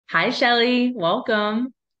Hi, Shelley.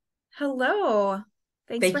 Welcome. Hello.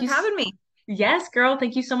 Thanks Thank for you. having me. Yes, girl.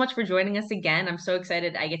 Thank you so much for joining us again. I'm so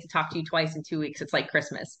excited. I get to talk to you twice in 2 weeks. It's like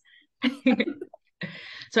Christmas.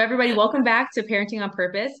 So, everybody, welcome back to Parenting on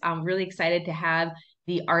Purpose. I'm really excited to have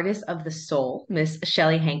the artist of the soul, Miss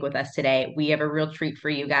Shelley Henk, with us today. We have a real treat for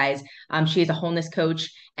you guys. She is a wholeness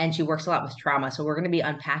coach and she works a lot with trauma. So, we're going to be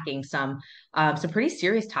unpacking some pretty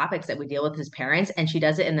serious topics that we deal with as parents, and she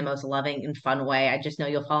does it in the most loving and fun way. I just know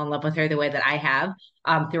you'll fall in love with her the way that I have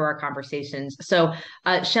through our conversations. So,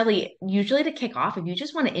 Shelley, usually to kick off, if you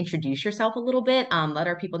just want to introduce yourself a little bit, let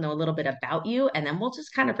our people know a little bit about you, and then we'll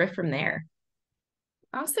just kind of riff from there.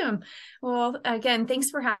 Awesome. Well, again, thanks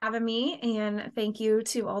for having me. And thank you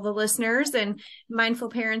to all the listeners and mindful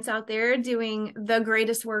parents out there doing the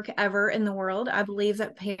greatest work ever in the world. I believe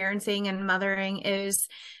that parenting and mothering is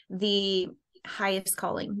the highest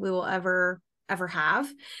calling we will ever have.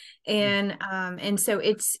 And so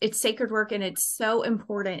it's sacred work, and it's so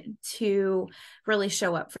important to really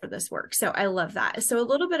show up for this work. So I love that. So a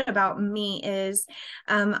little bit about me is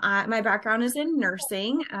my background is in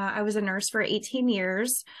nursing. I was a nurse for 18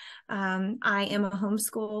 years. I am a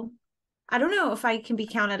homeschool. I don't know if I can be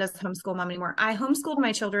counted as a homeschool mom anymore. I homeschooled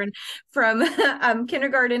my children from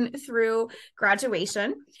kindergarten through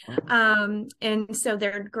graduation. And so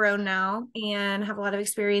they're grown now and have a lot of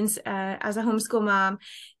experience as a homeschool mom.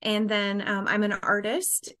 And then I'm an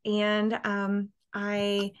artist, and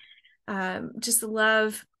I just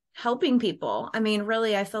love helping people. I mean,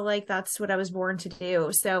 really, I feel like that's what I was born to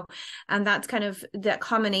do. So that's kind of that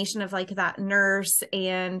combination of like that nurse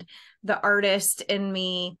and the artist in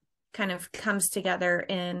me kind of comes together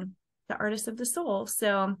in the artist of the soul.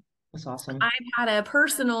 So That's awesome. I've had a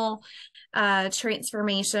personal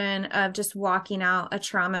transformation of just walking out a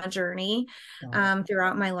trauma journey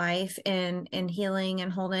throughout my life in healing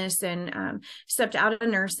and wholeness, and stepped out of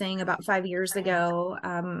nursing about 5 years ago.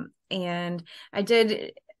 And I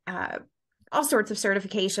did all sorts of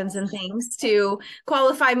certifications and things to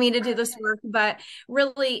qualify me to do this work. But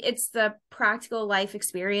really, it's the practical life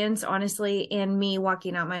experience, honestly, and me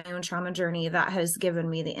walking out my own trauma journey that has given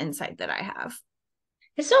me the insight that I have.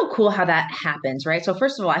 It's so cool how that happens, right? So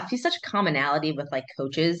first of all, I see such commonality with like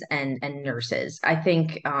coaches and nurses. I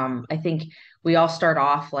think we all start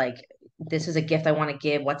off like this is a gift I want to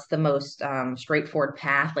give. What's the most straightforward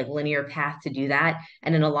path, like linear path to do that?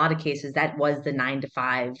 And in a lot of cases, that was the 9 to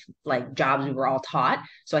 5 like jobs we were all taught.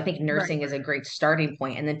 So I think Right. nursing is a great starting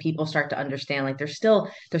point, and then people start to understand like there's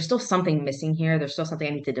still something missing here. There's still something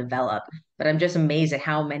I need to develop. But I'm just amazed at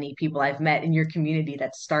how many people I've met in your community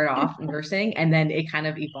that start off nursing and then it kind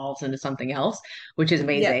of evolves into something else, which is Yes.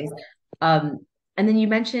 amazing. Um, and then you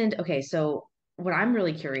mentioned, okay, so what I'm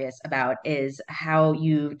really curious about is how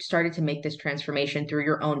you started to make this transformation through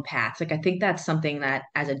your own paths. Like, I think that's something that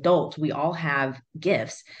as adults, we all have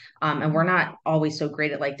gifts. And we're not always so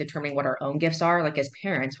great at like determining what our own gifts are. Like, as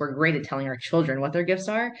parents, we're great at telling our children what their gifts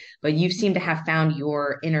are, but you seem to have found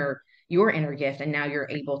your inner gift, and now you're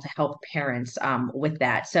able to help parents with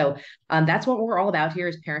that. So that's what we're all about here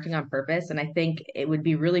is parenting on purpose. And I think it would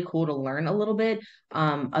be really cool to learn a little bit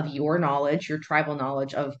of your knowledge, your tribal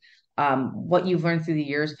knowledge of what you've learned through the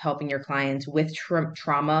years of helping your clients with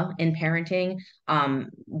trauma in parenting,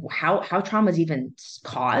 how trauma is even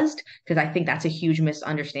caused, because I think that's a huge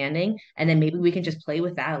misunderstanding. And then maybe we can just play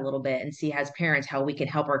with that a little bit and see as parents how we can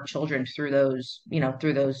help our children through those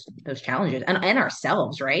challenges and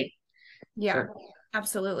ourselves, right? Yeah, For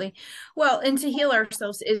absolutely. Well, and to heal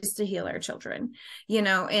ourselves is to heal our children,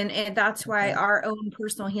 and that's why our own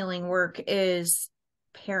personal healing work is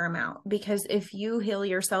paramount, because if you heal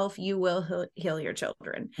yourself, you will heal your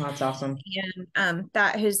children. that's awesome. And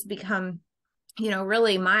that has become,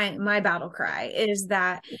 really my battle cry is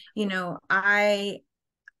that, I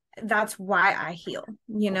that's why I heal,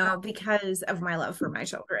 because of my love for my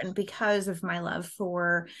children, because of my love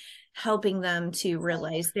for helping them to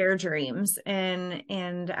realize their dreams and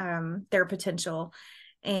their potential.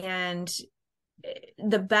 And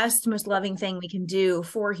the best, most loving thing we can do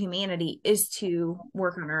for humanity is to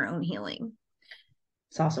work on our own healing.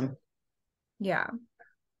 It's awesome. Yeah. Do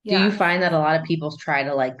you Yeah. find that a lot of people try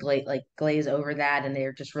to like glaze over that and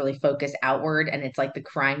they're just really focused outward and it's like the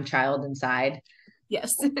crying child inside?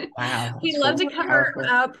 Yes. Wow, We that's love full to cover powerful.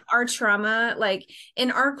 up our trauma. Like in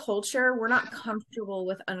our culture, we're not comfortable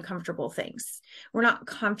with uncomfortable things. We're not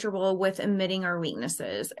comfortable with admitting our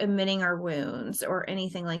weaknesses, admitting our wounds, or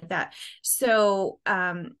anything like that. So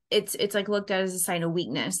it's like looked at as a sign of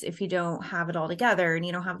weakness if you don't have it all together and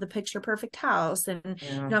you don't have the picture perfect house and you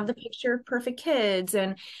Yeah. don't have the picture perfect kids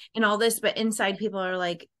and all this. But inside people are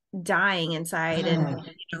like, dying inside and,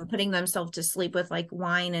 Oh, putting themselves to sleep with like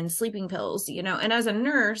wine and sleeping pills, and as a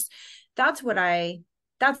nurse, that's what I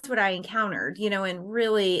that's what I encountered, and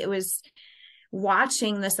really it was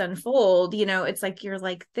watching this unfold, it's like you're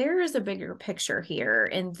like, there is a bigger picture here.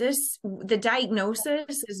 And the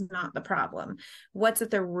diagnosis is not the problem. What's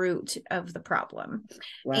at the root of the problem?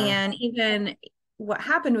 wow. And even what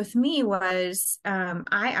happened with me was I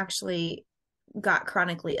actually got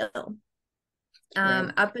chronically ill Right.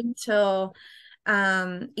 up until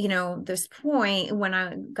this point when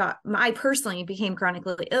I personally became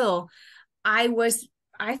chronically ill. I was,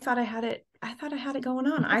 I thought I had it. I thought I had it going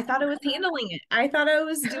on. I thought I was handling it. I thought I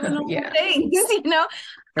was doing all the Yeah, things,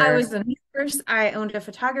 I sure. was a nurse. I owned a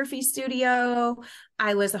photography studio.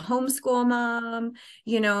 I was a homeschool mom.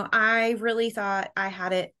 I really thought I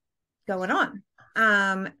had it going on.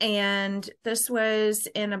 And this was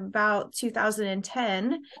in about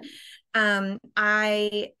 2010.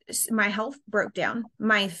 My health broke down,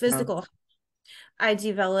 my Wow. physical. I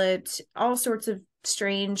developed all sorts of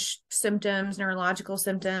strange symptoms, neurological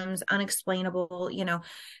symptoms, unexplainable.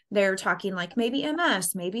 They're talking like maybe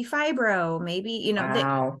MS, maybe fibro, maybe,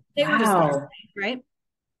 Wow. they were just guessing, Wow. right?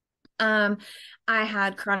 I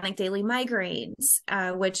had chronic daily migraines,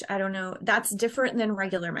 which I don't know, that's different than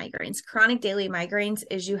regular migraines. Chronic daily migraines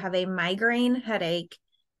is you have a migraine headache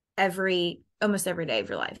almost every day of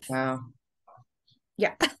your life. Wow.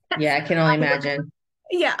 Yeah. Yeah, I can only imagine.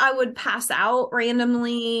 Yeah, I would pass out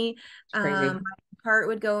randomly. It's crazy. My heart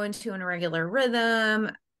would go into an irregular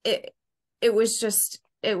rhythm. It it was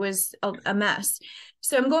a mess.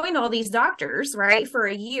 So I'm going to all these doctors, right? For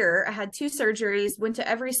a year. I had 2 surgeries, went to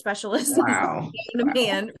every specialist Wow. in a Wow.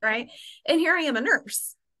 man, right? And here I am a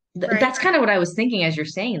nurse, That's right? kind of what I was thinking as you're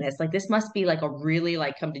saying this. Like this must be like a really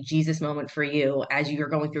like come to Jesus moment for you as you're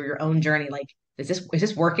going through your own journey. Like, is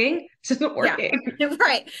this working? This isn't Yeah. working.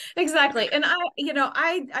 Right. Exactly. And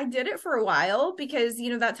I did it for a while because,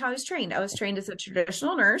 that's how I was trained. I was trained as a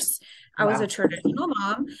traditional nurse. I was a Wow. traditional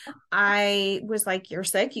mom. I was like, you're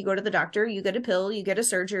sick, you go to the doctor, you get a pill, you get a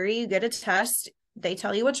surgery, you get a test, they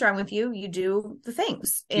tell you what's wrong with you, you do the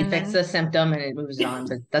things. You And fix then the symptom and it moves on,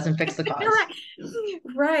 but doesn't fix the cause. right.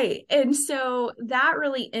 Right. And so that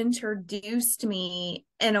really introduced me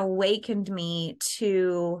and awakened me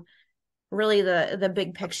to really the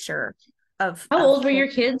big picture How of old were who your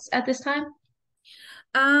kids at this time?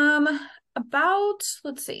 Um, about,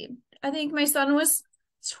 let's see, I think my son was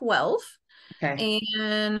 12 Okay.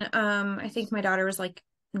 and I think my daughter was like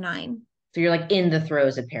 9. So you're like in the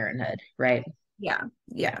throes of parenthood, right? Yeah,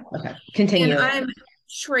 Yeah. yeah. Okay. And Continue. I'm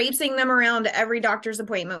traipsing them around to every doctor's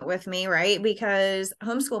appointment with me, right? Because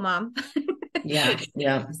homeschool mom. Yeah.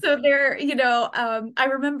 Yeah. So I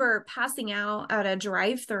remember passing out at a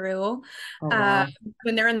drive-through Oh uh wow.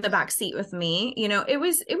 when they're in the back seat with me. It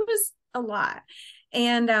was a lot.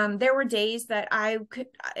 And there were days that I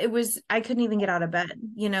couldn't even get out of bed.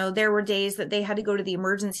 There were days that they had to go to the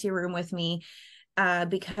emergency room with me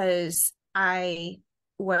because I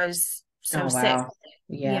was so Oh sick, wow.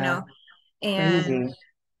 you Yeah. know, and Crazy.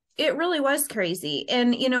 it really was crazy.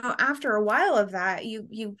 And after a while of that,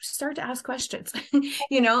 you start to ask questions.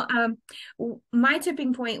 My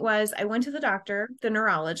tipping point was I went to the doctor, the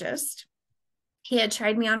neurologist. He had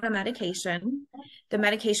tried me on a medication. The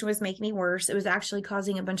medication was making me worse. It was actually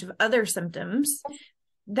causing a bunch of other symptoms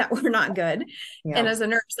that were not good. And Yeah. as a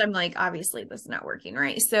nurse, I'm like, obviously this is not working,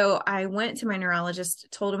 right? So I went to my neurologist,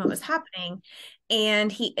 told him what was happening,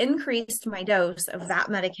 and he increased my dose of that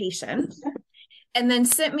medication and then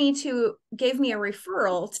gave me a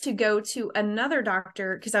referral to go to another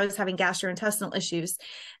doctor because I was having gastrointestinal issues.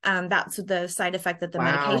 That's the side effect that the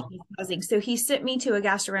medication Wow. is causing. So he sent me to a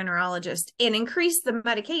gastroenterologist and increased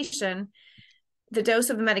the dose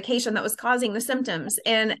of the medication that was causing the symptoms.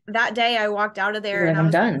 And that day I walked out of there You're and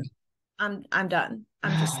like, I I'm was like, done. I'm done.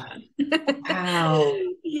 I'm just Wow. done. Wow. Wow.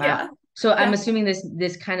 Yeah. So I'm Yeah. assuming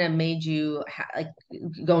this kind of made you like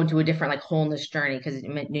go into a different like wholeness journey because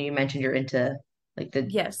you mentioned you're into like the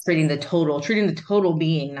Yes. treating the total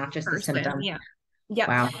being, not just the Person. symptom. Yeah. Yeah.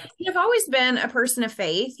 Wow. I've always been a person of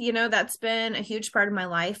faith. That's been a huge part of my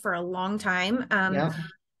life for a long time. Yep.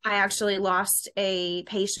 I actually lost a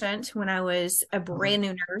patient when I was a brand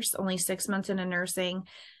new nurse, only 6 months into nursing,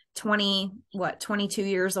 22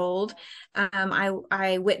 years old.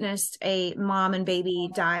 I witnessed a mom and baby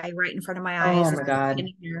die right in front of my Oh eyes as my a God.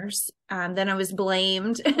 nurse. Then I was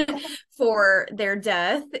blamed for their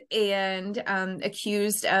death and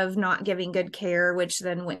accused of not giving good care, which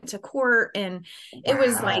then went to court. And it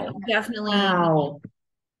was like Wow. definitely Wow.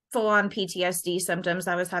 full on PTSD symptoms.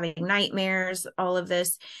 I was having nightmares, all of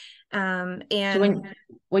this. So And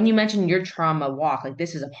when you mentioned your trauma walk, like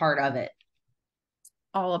this is a part of it.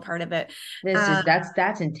 all a part of it. This Um, is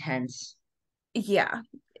that's intense. yeah,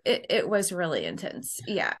 it was really intense.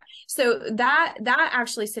 Yeah. So that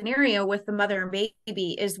actually scenario with the mother and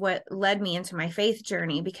baby is what led me into my faith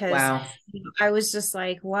journey, because Wow. I was just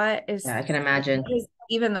like, Yeah, I can imagine. what is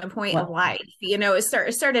even the point of What? life?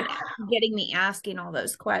 It started getting me asking all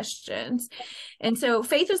those questions. And so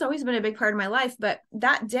faith has always been a big part of my life. But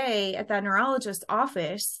that day at that neurologist's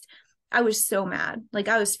office, I was so mad. Like,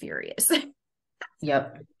 I was furious.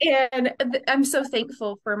 Yep. And I'm so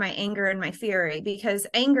thankful for my anger and my fury, because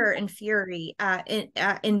anger and fury at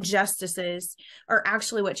injustices are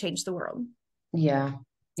actually what changed the world. Yeah.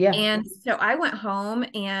 Yeah. And so I went home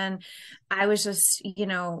and I was just,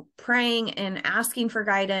 praying and asking for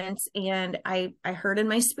guidance. And I heard in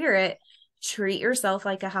my spirit, treat yourself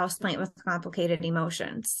like a houseplant with complicated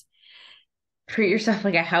emotions. Treat yourself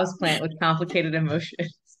like a houseplant with complicated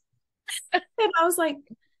emotions. And I was like,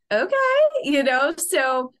 okay,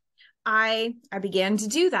 so I began to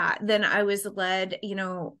do that. Then I was led,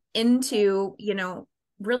 into,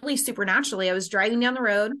 really supernaturally. I was driving down the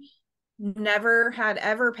road, never had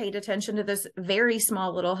ever paid attention to this very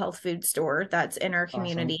small little health food store that's in our Awesome.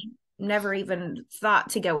 community. Never even thought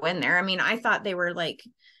to go in there. I mean, I thought they were like,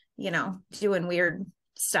 doing weird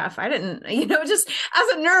stuff. I didn't, just as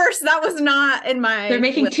a nurse, that was not in They're my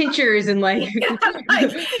making tinctures and like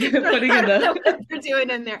like, putting I in don't know the what they're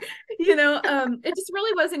doing in there. It just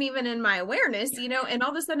really wasn't even in my awareness, and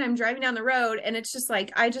all of a sudden I'm driving down the road and it's just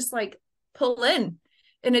like, I just like pull in,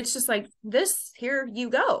 and it's just like, this, here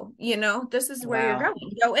you go, this is where you're wow.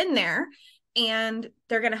 going, go in there and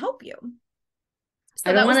they're going to help you. I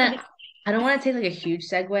So don't that want was to I don't want to take like a huge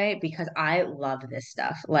segue because I love this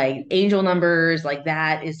stuff. Like angel numbers, like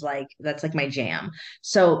that is like that's like my jam.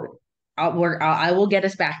 So I will get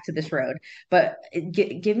us back to this road, but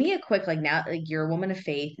give me a quick like now like you're a woman of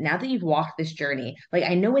faith. Now that you've walked this journey, like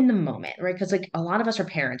I know in the moment, right? Because like a lot of us are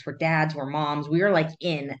parents, we're dads, we're moms, we are like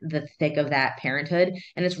in the thick of that parenthood,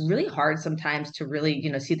 and it's really hard sometimes to really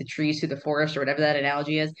see the trees through the forest or whatever that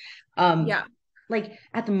analogy is. Um, yeah. like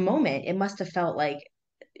at the moment, it must have felt like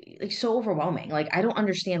so overwhelming. Like I don't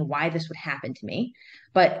understand why this would happen to me.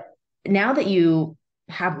 But now that you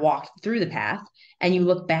have walked through the path and you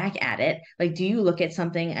look back at it, like do you look at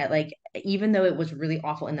something at like even though it was really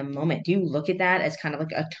awful in the moment, do you look at that as kind of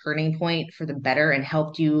like a turning point for the better and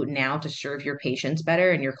helped you now to serve your patients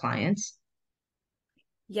better and your clients?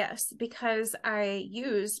 Yes, because I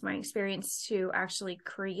used my experience to actually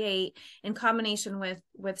create, in combination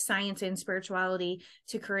with science and spirituality,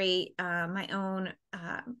 to create my own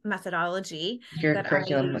methodology Your that I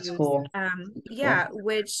curriculum, that's use. cool. Cool. Yeah,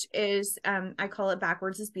 which is, I call it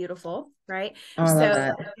backwards is beautiful, right? Oh, I love So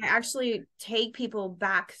that. I actually take people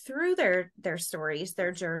back through their stories,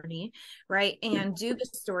 their journey, right, and do the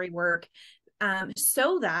story work,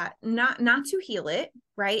 so that not to heal it,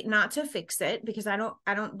 right, not to fix it, because I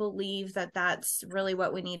don't believe that that's really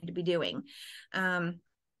what we need to be doing. um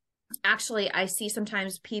Actually, I see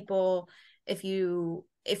sometimes people, if you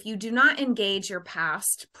do not engage your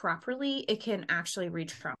past properly, it can actually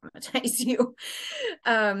re-traumatize you.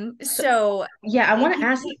 So Yeah, I want to you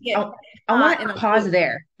ask. can't get I want caught in to a pause loop.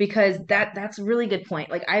 there because Yeah, that's a really good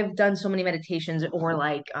point. Like I've done so many meditations or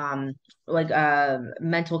like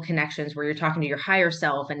mental connections where you're talking to your higher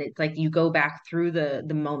self and it's like you go back through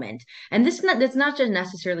the moment. And that's not just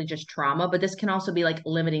necessarily just trauma, but this can also be like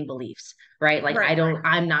limiting beliefs, right? Like right,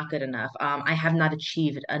 I'm not good enough. I have not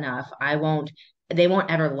achieved enough. They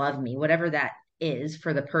won't ever love me, whatever that is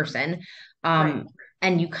for the person. right. Um,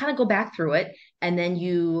 and you kind of go back through it and then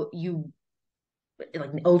you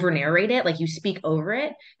like over narrate it, like you speak over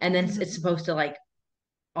it, and then it's Mhm. supposed to like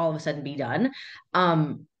all of a sudden be done.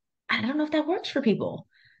 Um, I don't know if that works for people.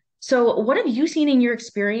 So what have you seen in your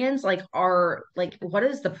experience? Like what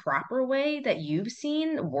is the proper way that you've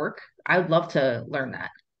seen work? I would love to learn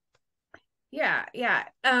that. Yeah, yeah.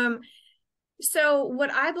 So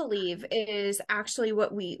what I believe is actually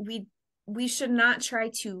what we should not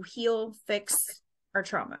try to heal, fix our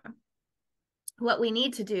trauma. What we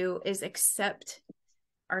need to do is accept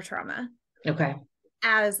our trauma Okay.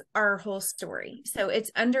 as our whole story. So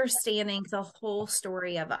it's understanding the whole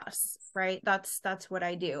story of us, right? That's what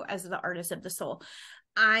I do as the artist of the soul.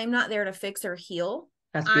 I'm not there to fix or heal.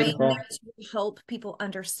 That's I am beautiful. there to help people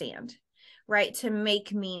understand, right? To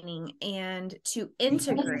make meaning and to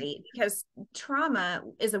integrate, because trauma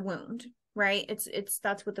is a wound, right? It's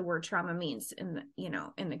that's what the word trauma means in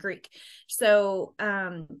the Greek. So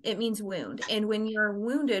it means wound. And when you're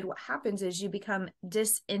wounded, what happens is you become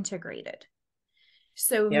disintegrated.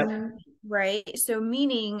 Yep. Right. So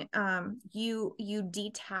meaning, you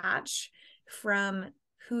detach from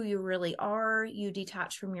who you really are, you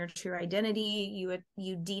detach from your true identity,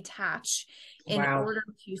 you detach in Wow. order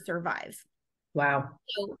to survive. Wow.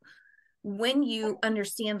 So when you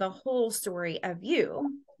understand the whole story of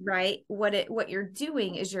you, right, what you're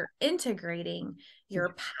doing is you're integrating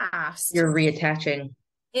your past You're reattaching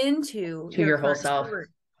into to your your whole current self. story,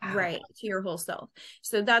 Wow. right, to your whole self.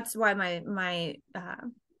 So that's why my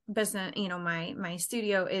business, my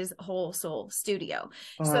studio is Whole Soul Studio.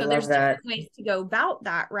 Oh, I So love there's that. different ways to go about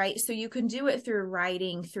that, right? So you can do it through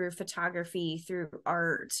writing, through photography, through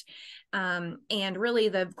art, and really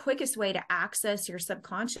the quickest way to access your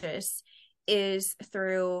subconscious is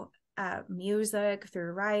through music,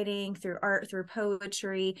 through writing, through art, through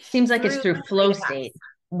poetry, Seems like it's through through flow creative state. acts.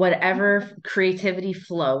 Whatever creativity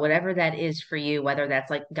flow, whatever that is for you, whether that's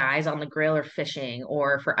like guys on the grill or fishing,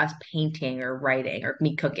 or for us painting or writing or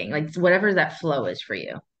me cooking, like whatever that flow is for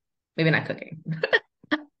you. Maybe not cooking.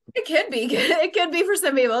 It could be. It could be for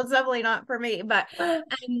some people. It's definitely not for me. But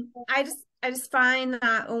I just find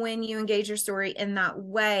that when you engage your story in that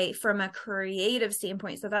way from a creative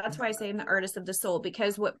standpoint, so that's why I say I'm the artist of the soul,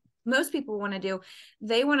 because what most people want to do,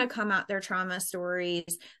 they want to come out their trauma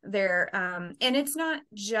stories, and it's not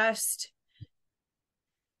just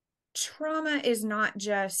trauma is not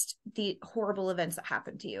just the horrible events that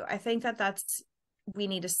happen to you. I think that we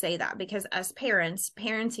need to say that, because as parents,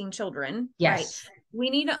 parenting children, right, Yes.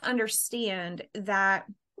 we need to understand that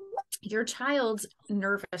your child's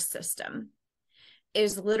nervous system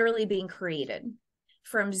is literally being created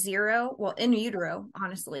from zero, well, in utero,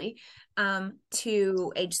 honestly,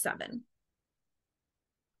 to age 7.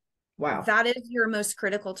 Wow. That is your most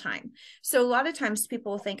critical time. So a lot of times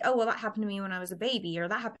people think, oh, well, that happened to me when I was a baby, or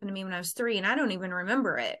that happened to me when I was 3, and I don't even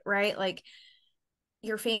remember it, right? Like,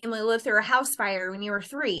 your family lived through a house fire when you were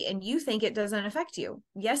 3 and you think it doesn't affect you.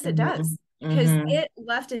 Yes, it Hmm. does, because Hmm. it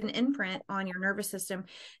left an imprint on your nervous system.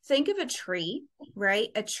 Think of a tree, right?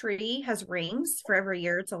 A tree has rings for every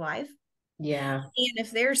year it's alive. Yeah. And if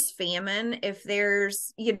there's famine, if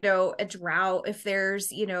there's, a drought, if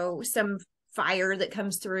there's, some fire that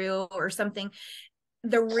comes through or something,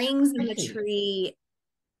 the rings in the Crazy. tree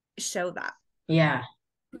show that. Yeah.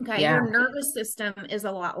 Okay, Yeah. your nervous system is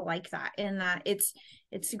a lot like that, in that it's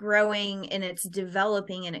growing and it's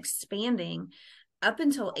developing and expanding up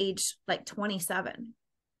until age like 27.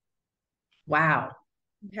 Wow.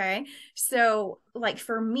 Okay. So like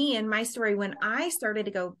for me and my story, when I started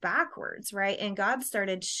to go backwards, right? And God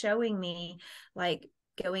started showing me like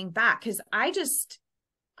going back, because I just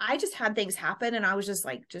had things happen and I was just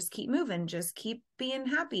like, just keep moving, just keep being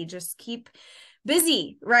happy, just keep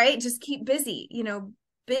busy, right? Just keep busy.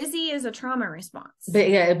 Busy is a trauma response. But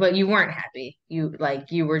yeah, but you weren't happy. You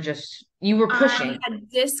were I pushing. had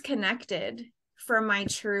disconnected from my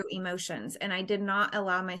true emotions and I did not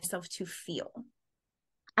allow myself to feel.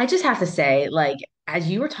 I just have to say, like, as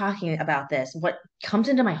you were talking about this, what comes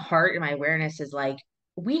into my heart and my awareness is like,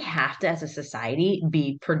 we have to, as a society,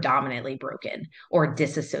 be predominantly broken or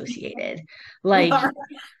disassociated. We Like, are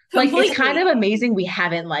like it's kind completely. of amazing we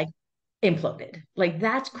haven't like imploded. Like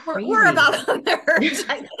that's We're crazy. about on the verge.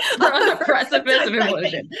 We're on On the the verge of precipice of such, I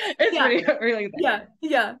implosion. think. It's Yeah, really yeah,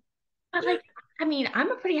 yeah. but like, I mean,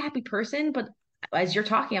 I'm a pretty happy person, but as you're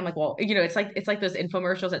talking, I'm like, well, it's like those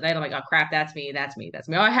infomercials at night. I'm like, oh crap, that's me, that's me, that's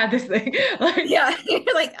me. Oh, I had this thing. Like, Yeah.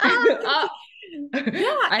 You're like, oh,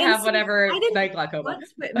 yeah. I And have see, whatever I didn't night glaucoma. want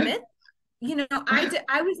to admit,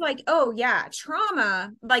 I was like, oh yeah,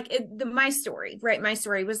 trauma, like my story, right? My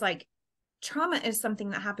story was like, trauma is something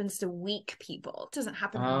that happens to weak people. It doesn't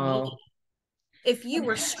happen to me. Oh, If you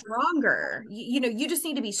were stronger, you just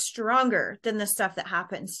need to be stronger than the stuff that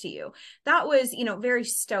happens to you. That was, very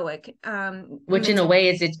stoic which in a way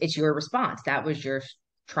is it's your response. That was your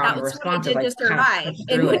that trauma was what I response of did like to kind of survive. push And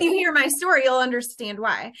through when it. you hear my story, you'll understand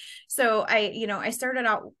why. So I started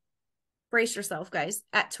out, brace yourself, guys,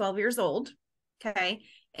 at 12 years old. Okay.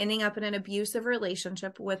 Ending up in an abusive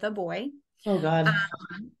relationship with a boy. Oh God.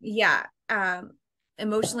 Yeah.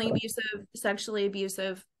 Emotionally abusive, sexually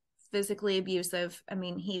abusive, physically abusive. I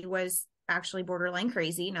mean, he was actually borderline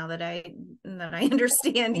crazy, now that I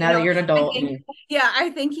understand, Now that you're an I adult think, and yeah, I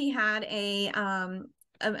think he had a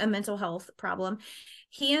mental health problem.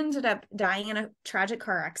 He ended up dying in a tragic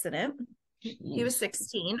car accident. He was jeez.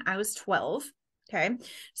 16, I was 12. Okay.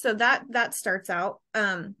 So that starts out.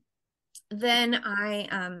 Then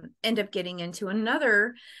I end up getting into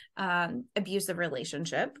another abusive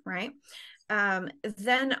relationship, right?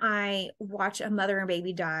 Then I watch a mother and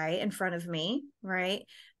baby die in front of me, right?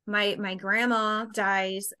 My grandma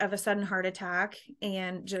dies of a sudden heart attack,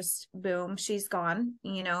 and just boom, she's gone,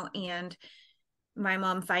 and my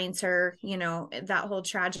mom finds her, that whole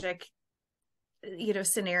tragic,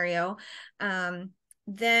 scenario.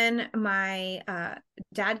 Then my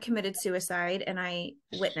dad committed suicide, and I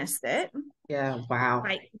witnessed it Yeah. Wow.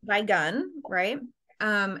 by gun, right?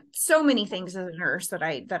 So many things as a nurse that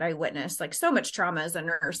I witnessed, like so much trauma as a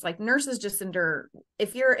nurse. Like nurses just endure,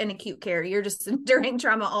 if you're in acute care, you're just enduring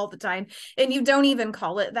trauma all the time, and you don't even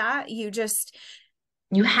call it that. You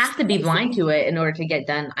have to be blind Crazy. to it in order to get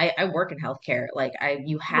done. I work in healthcare. Like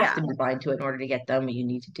you have to Yeah. be blind to it in order to get done what you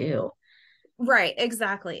need to do. Right,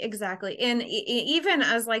 exactly. And even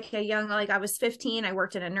as like a young, like I was 15, I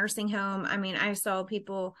worked in a nursing home. I mean, I saw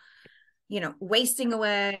people, wasting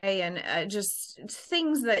away, and just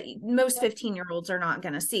things that most 15-year-olds are not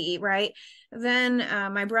going to see, right? Then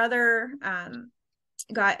my brother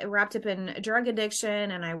got wrapped up in drug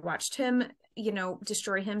addiction, and I watched him,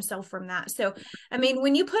 destroy himself from that. So, I mean,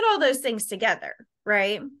 when you put all those things together,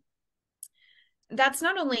 right? That's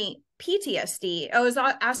not only PTSD. I was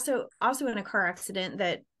also in a car accident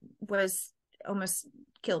that was almost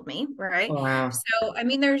killed me, right? Wow. So, I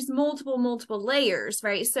mean, there's multiple layers,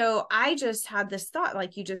 right? So I just had this thought,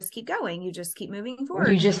 like, you just keep going, you just keep moving You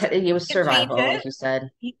forward. just it was You can change survival, like it. you said.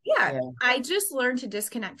 Yeah. Yeah. I just learned to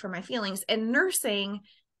disconnect from my feelings, and nursing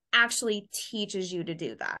actually teaches you to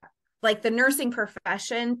do that. Like the nursing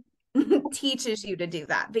profession teaches you to do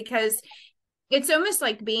that, because it's almost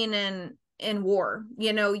like being in war.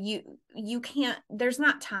 You can't, there's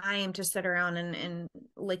not time to sit around and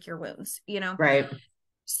lick your wounds. Right.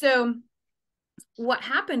 So what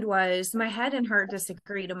happened was my head and heart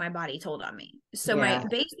disagreed, and my body told on me. So my Yeah.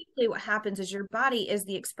 basically what happens is your body is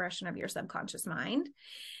the expression of your subconscious mind,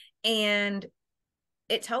 and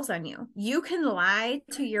it tells on you. You can lie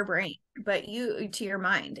to your brain, but you to your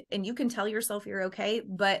mind, and you can tell yourself you're okay,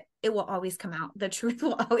 but it will always come out. The truth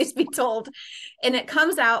will always be told. And it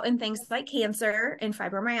comes out in things like cancer and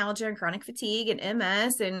fibromyalgia and chronic fatigue and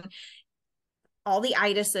MS and all the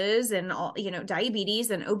itises and all, diabetes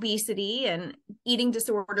and obesity and eating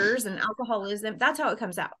disorders and alcoholism. That's how it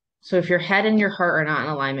comes out. So if your head and your heart are not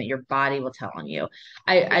in alignment, your body will tell on you.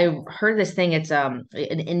 Yeah. I heard this thing, it's an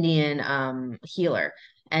Indian healer,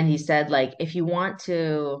 and he said like if you want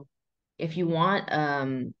a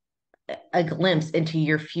glimpse into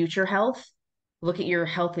your future health, look at your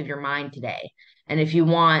health of your mind today. And if you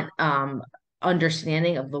want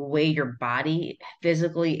understanding of the way your body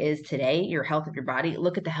physically is today, your health of your body,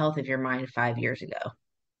 look at the health of your mind 5 years ago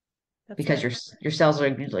That's because right. your cells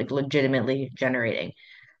are like legitimately generating.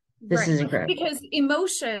 This Right. is incredible. Because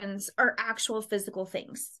emotions are actual physical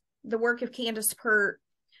things. The work of Candace Pert,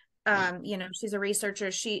 she's a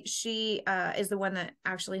researcher. She is the one that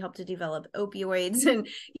actually helped to develop opioids and,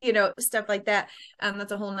 stuff like that.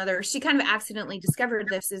 That's a whole nother, she kind of accidentally discovered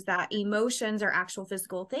this, is that emotions are actual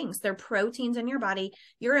physical things. They're proteins in your body.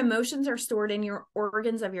 Your emotions are stored in your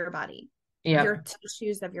organs of your body, your Yep.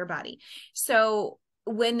 tissues of your body. So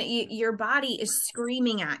when your body is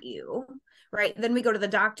screaming at you, right, then we go to the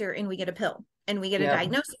doctor and we get a pill and we get a Yep.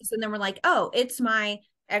 diagnosis, and then we're like, oh, it's my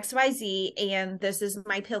XYZ, and this is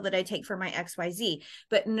my pill that I take for my XYZ.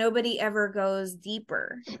 But nobody ever goes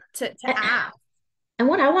deeper to ask. And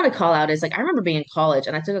what I want to call out is like I remember being in college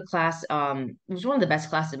and I took a class, it was one of the best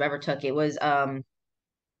classes I've ever took. It was like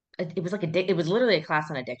it was literally a class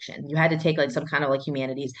on addiction. You had to take like some kind of like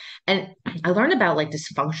humanities. And I learned about like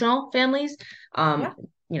dysfunctional families, Yeah.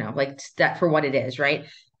 um, like that for what it is, right?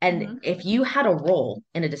 And Mm-hmm. if you had a role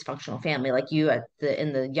in a dysfunctional family, like you at the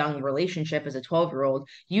in the young relationship as a 12-year-old,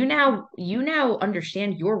 you now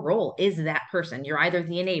understand your role is that person. You're either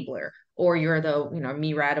the enabler or you're the,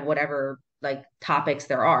 MIRAD of whatever like topics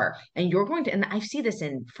there are. And you're going to, and I see this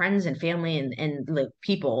in friends and family and like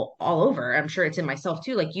people all over. I'm sure it's in myself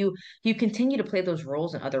too. Like you continue to play those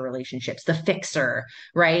roles in other relationships, the fixer,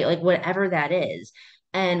 right? Like whatever that is.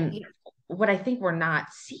 And Yeah. what I think we're not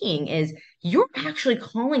seeing is you're actually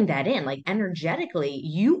calling that in, like energetically,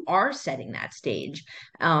 you are setting that stage.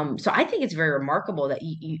 So I think it's very remarkable that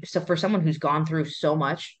so for someone who's gone through so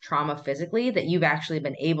much trauma physically, that you've actually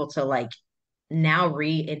been able to like now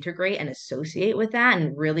reintegrate and associate with that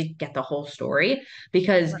and really get the whole story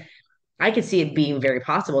because Right. I could see it being very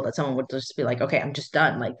possible that someone would just be like, okay, I'm just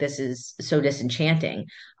done. Like this is so disenchanting.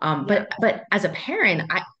 Yeah. But as a parent,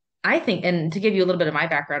 I think, and to give you a little bit of my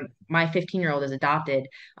background, my 15-year-old is adopted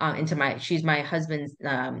she's my husband's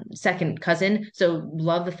second cousin. So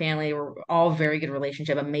love the family. We're all very good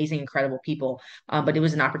relationship, amazing, incredible people. But it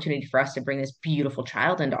was an opportunity for us to bring this beautiful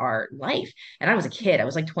child into our life. And I was a kid. I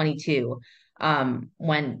was like 22.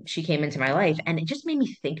 when she came into my life, and it just made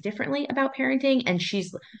me think differently about parenting. And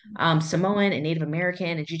she's Samoan and Native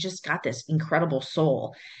American, and she just got this incredible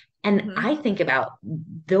soul. And Mm-hmm. I think about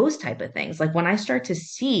those type of things. Like when I start to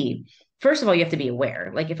see, first of all, you have to be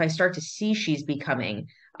aware. Like if I start to see she's becoming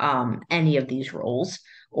any of these roles,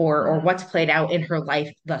 or Mm-hmm. what's played out in her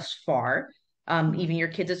life thus far, even your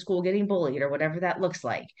kids at school getting bullied or whatever that looks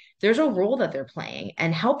like. There's a role that they're playing,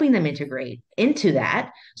 and helping them integrate into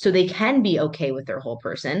that so they can be okay with their whole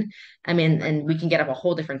person. I mean, Right. and we can get up a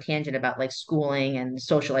whole different tangent about like schooling and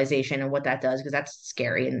socialization and what that does, because that's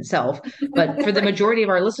scary in itself. But for the Right. majority of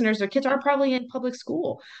our listeners, their kids are probably in public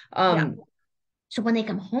school. Yeah. So when they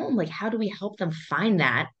come home, like how do we help them find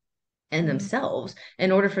that in Mm-hmm. themselves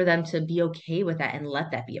in order for them to be okay with that and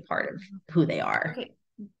let that be a part of who they are? Okay.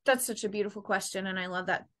 That's such a beautiful question. And I love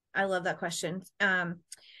that. I love that question.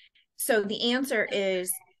 So the answer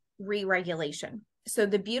is re-regulation. So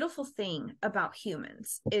the beautiful thing about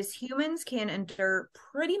humans is humans can endure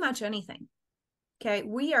pretty much anything. Okay.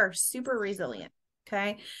 We are super resilient.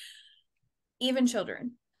 Okay. Even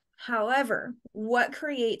children. However, what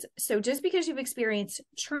creates, so just because you've experienced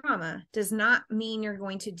trauma does not mean you're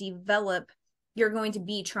going to be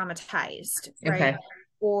traumatized, right? Okay.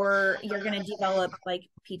 Or you're going to develop like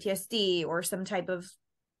PTSD or some type of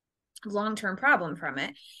long-term problem from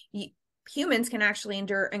it. Humans can actually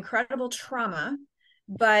endure incredible trauma,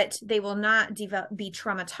 but they will not be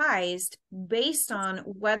traumatized based on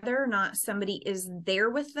whether or not somebody is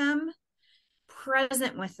there with them,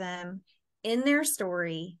 present with them in their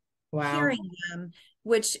story, Wow. hearing them,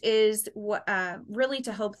 which is what really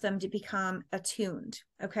to help them to become attuned.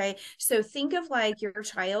 Okay, so think of like your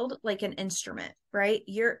child like an instrument, right?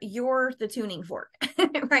 You're the tuning fork,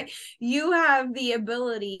 right? You have the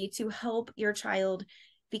ability to help your child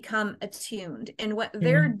become attuned, and what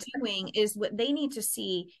they're Mhm. doing is what they need to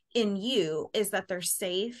see in you is that they're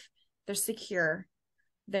safe, they're secure,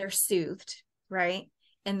 they're soothed, right?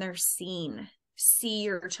 And they're seen. See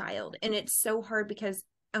your child. And it's so hard because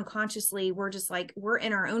unconsciously we're just like, we're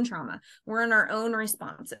in our own trauma, we're in our own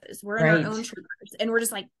responses, we're in our Right. own triggers, and we're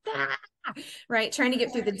just like, ah, right, trying to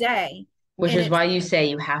get through the day. Which And is it's, why you say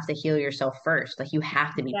you have to heal yourself first. Like you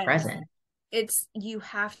have to be yes, present. it's, you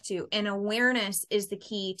have to. And awareness is the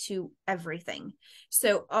key to everything.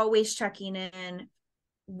 So always checking in.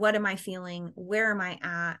 What am I feeling? Where am I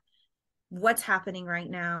at? What's happening right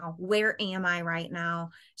now? Where am I right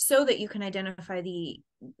now? So that you can identify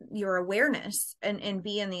your awareness and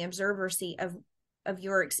be in the observer seat of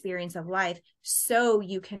your experience of life, so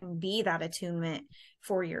you can be that attunement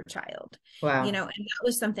for your child. You Wow. know, and that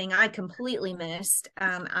was something I completely missed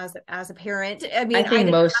as a parent. I I mean, I think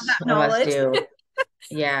didn't have most that of us knowledge. do.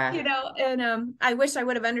 Yeah. You know, and I wish I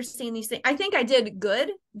would have understood these things. I think I did good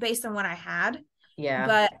based on what I had, Yeah.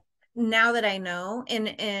 but now that I know,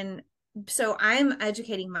 and so I'm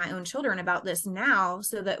educating my own children about this now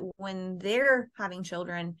so that when they're having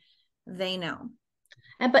children, they know.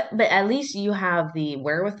 And but at least you have the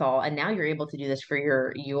wherewithal, and now you're able to do this for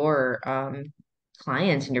your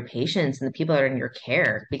clients and your patients and the people that are in your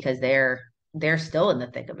care, because they're still in the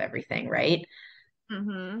thick of everything, right?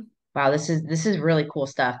 Mm-hmm. Wow, this is really cool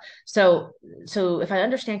stuff. So if I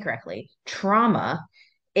understand correctly, trauma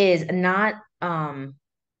is not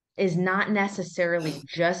is not necessarily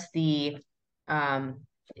um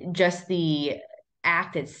just the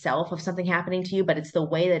act itself of something happening to you, but it's the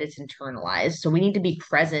way that it's internalized. So we need to be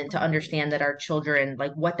present to understand that our children,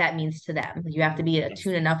 like what that means to them. You have to be Yes.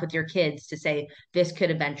 attuned enough with your kids to say this could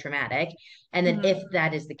have been traumatic. And then Mm-hmm. if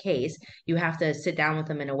that is the case, you have to sit down with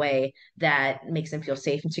them in a way that makes them feel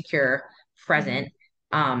safe and secure, Mm-hmm. present,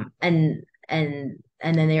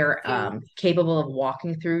 and then they're So capable of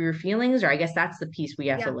walking through your feelings. Or I guess that's the piece we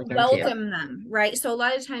have to yeah, look into. welcome them, right? So a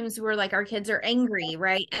lot of times we're like, our kids are angry,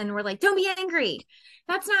 right? And we're like, don't be angry.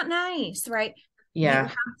 That's not nice, right? You Yeah.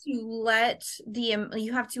 have to let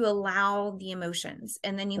you have to allow the emotions,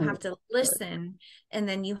 and then you have Ooh, to good. listen, and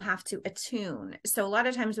then you have to attune. So a lot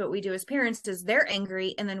of times what we do as parents is they're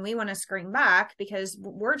angry, and then we want to scream back because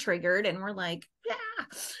we're triggered and we're like, yeah,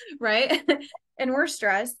 right? And we're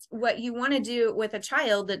stressed. What you want to do with a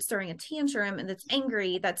child that's throwing a tantrum and that's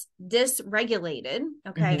angry, that's dysregulated,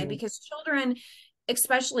 okay? Hmm. Because children,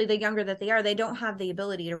 especially the younger that they are, they don't have the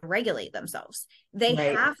ability to regulate themselves. They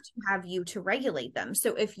Right. have to have you to regulate them.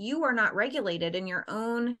 So if you are not regulated in your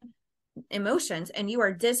own emotions and you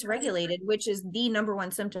are dysregulated, which is the number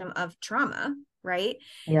one symptom of trauma, right?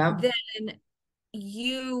 Yeah. Then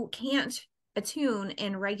you can't attune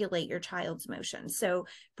and regulate your child's emotions. So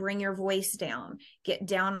bring your voice down, get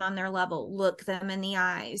down on their level, look them in the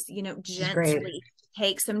eyes, you know, This is great. gently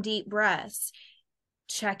take some deep breaths,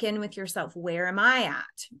 check in with yourself. Where am I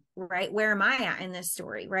at? Right? Where am I at in this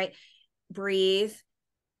story? Right? Breathe,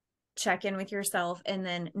 check in with yourself, and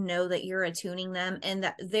then know that you're attuning them and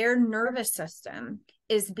that their nervous system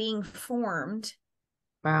is being formed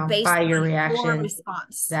Wow. based By your on your reaction.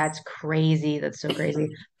 response. That's crazy. That's so crazy.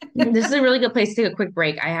 This is a really good place to take a quick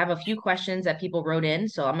break. I have a few questions that people wrote in,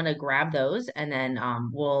 so I'm gonna grab those and then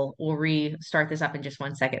we'll restart this up in just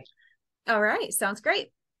 1 second. All right. Sounds great.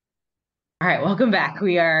 All right, welcome back.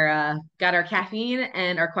 We are got our caffeine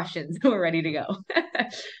and our questions. We're ready to go.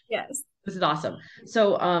 Yes. This is awesome.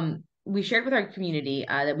 So, we shared with our community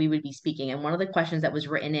that we would be speaking, and one of the questions that was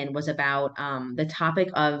written in was about the topic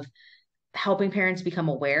of helping parents become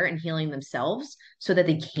aware and healing themselves so that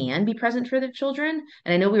they can be present for their children.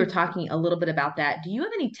 And I know we were talking a little bit about that. Do you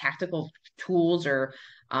have any tactical tools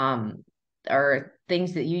um, or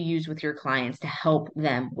things that you use with your clients to help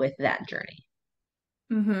them with that journey?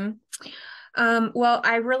 Mm-hmm. Well,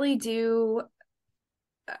 I really do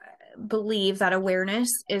believe that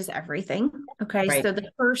awareness is everything. Okay. Right. So the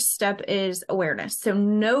first step is awareness. So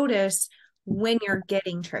notice when you're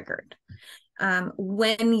getting triggered.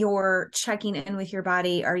 When you're checking in with your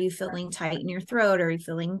body, are you feeling tight in your throat? Are you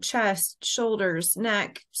feeling chest, shoulders,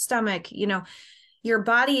 neck, stomach? Your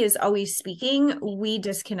body is always speaking. We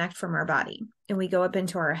disconnect from our body and we go up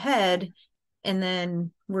into our head, and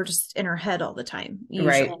then we're just in our head all the time,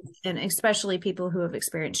 Right. usually. And especially people who have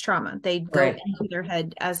experienced trauma, they go Right. into their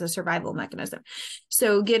head as a survival mechanism.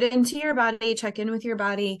 So get into your body, check in with your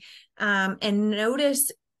body, and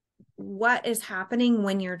notice what is happening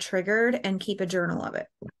when you're triggered, and keep a journal of it.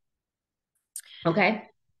 Okay.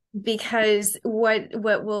 Because what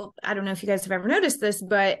will, I don't know if you guys have ever noticed this,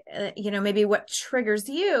 but maybe what triggers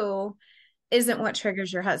you isn't what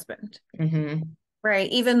triggers your husband. Mm-hmm.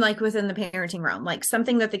 Right. Even like within the parenting realm, like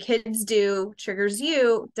something that the kids do triggers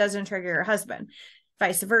you doesn't trigger your husband,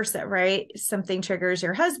 vice versa. Right. Something triggers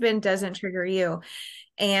your husband doesn't trigger you.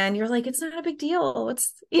 And you're like, it's not a big deal.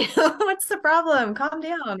 What's the problem? Calm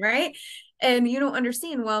down. Right. And you don't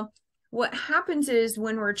understand. Well, what happens is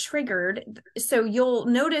when we're triggered, so you'll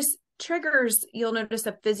notice triggers, you'll notice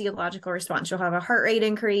a physiological response. You'll have a heart rate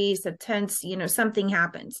increase, a tense, something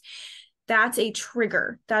happens. That's a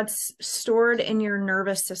trigger that's stored in your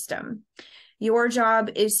nervous system. Your job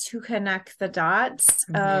is to connect the dots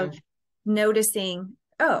Mm-hmm. of noticing,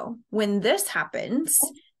 oh, when this happens,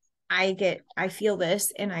 I feel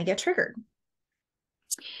this and I get triggered.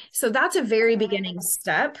 So that's a very beginning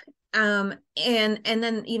step. And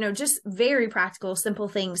then, just very practical, simple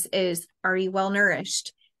things is, are you well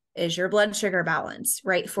nourished? Is your blood sugar balanced,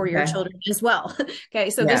 right? For your Okay. children as well. Okay.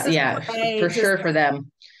 So Yeah, this is yeah, why for just, sure for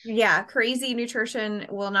them. yeah, crazy nutrition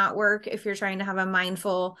will not work if you're trying to have a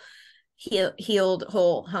mindful, healed,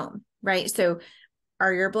 whole home, right? So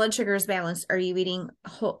are your blood sugars balanced? Are you eating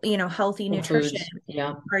healthy Whole nutrition? foods.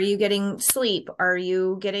 Yeah. Are you getting sleep? Are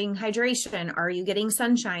you getting hydration? Are you getting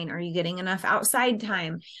sunshine? Are you getting enough outside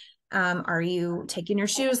time? Are you taking your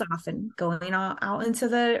shoes off and going out into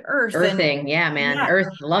the earth? And Earthing. Yeah, man. yeah, Earth.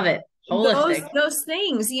 Love it. those Holistic. those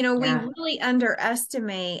things, we Yeah. really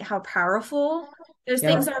underestimate how powerful those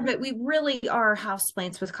things Yep. are, but we really are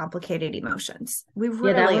houseplants with complicated emotions. We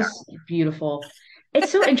Yeah, that really are. was beautiful.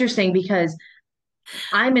 It's so interesting because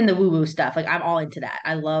I'm in the woo-woo stuff. Like I'm all into that.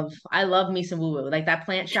 I love me some woo-woo. Like that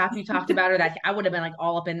plant shop you talked about, or that I would have been like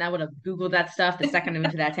all up in that, would have Googled that stuff the second I'm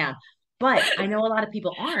into that town. But I know a lot of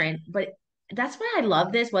people aren't. But that's why I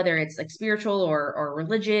love this, whether it's like spiritual or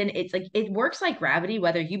religion. It's like it works like gravity,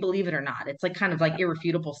 whether you believe it or not. It's like kind of like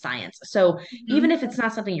irrefutable science. So even Mhm. if it's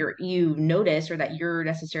not something you notice or that you're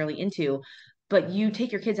necessarily into, but you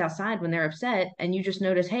take your kids outside when they're upset and you just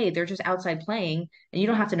notice, hey, they're just outside playing and you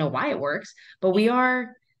don't have to know why it works, but we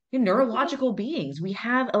are neurological beings. We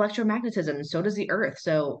have electromagnetism, and so does the earth.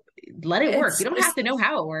 So let it work. It's You don't have just, to know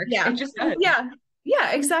how it works. yeah, It just does. yeah,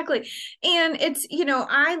 yeah, exactly. And it's,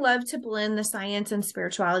 I love to blend the science and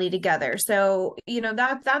spirituality together. So,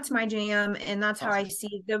 that's my jam, and that's how I Awesome.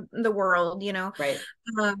 see the world. Right.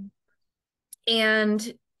 Um,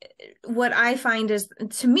 and what I find is,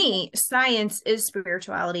 to me, science is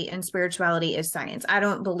spirituality and spirituality is science. I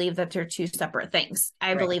don't believe that they're two separate things. I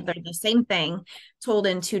Right. believe they're the same thing told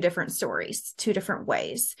in two different stories, two different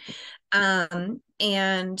ways.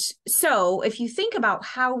 And so if you think about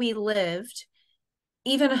how we lived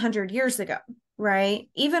even 100 years ago, right?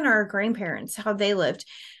 Even our grandparents, how they lived,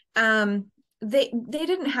 um, they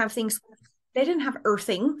didn't have things, they didn't have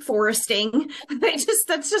earthing, foresting. That's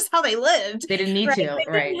just how they lived, They didn't need right? to.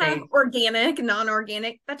 They Right. didn't have organic,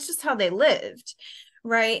 non-organic. That's just how they lived,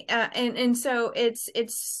 right? And so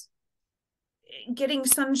it's getting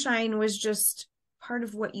sunshine was just part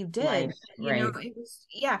of what you did. Life, You know, right? it was,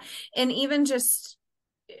 yeah. And even just,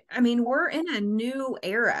 I mean, we're in a new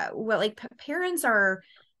era. Well, like parents are,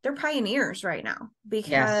 they're pioneers right now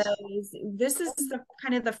because Yes, this is the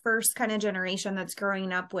kind of the first kind of generation that's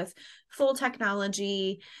growing up with full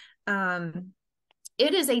technology. Um,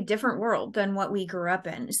 it is a different world than what we grew up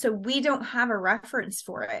in. So we don't have a reference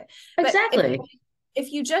for it. But exactly.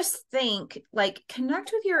 if you just think like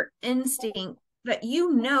connect with your instinct that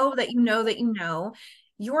you know that you know that you know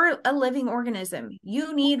you're a living organism.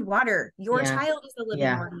 You need water. Your Yeah, child is a living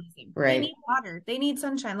yeah, organism. They right. need water. They need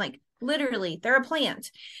sunshine. Like literally, they're a plant.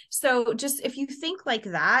 So just if you think like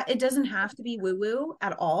that, it doesn't have to be woo woo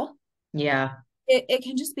at all. Yeah, It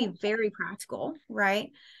can just be very practical, right?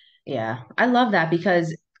 yeah. I love that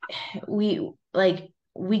because we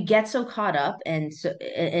get so caught up and so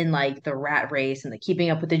in like the rat race and the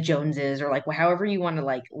keeping up with the Joneses or like however you want to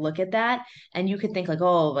like look at that, and you could think like,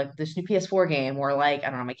 oh, like this new PS4 game, or like I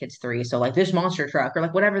don't know, my kid's 3, so like this monster truck or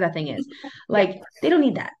like whatever that thing is. Yeah. Like they don't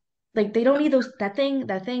need that. Like they don't need those, that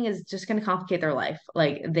thing is just going to complicate their life.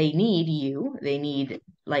 Like they need you, they need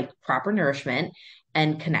like proper nourishment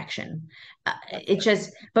and connection. That's It it.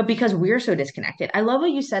 just, but because we're so disconnected. I love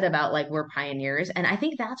what you said about like we're pioneers, and I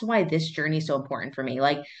think that's why this journey is so important for me.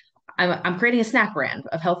 Like I'm creating a snack brand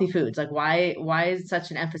of healthy foods. Like why is such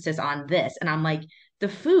an emphasis on this? And I'm like, the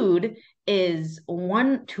food is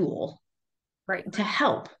one tool Right. to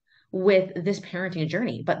help with this parenting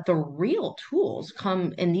journey. But the real tools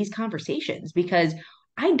come in these conversations because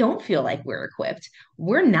I don't feel like we're equipped.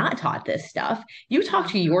 We're not taught this stuff. You talk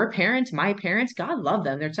No. to your parents, my parents, God love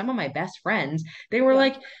them. They're some of my best friends. They were Yeah.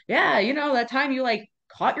 like, yeah, that time you like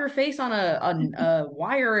caught your face on a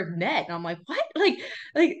wire net. And I'm like, what? Like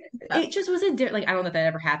Yeah. it just was like, I don't know if that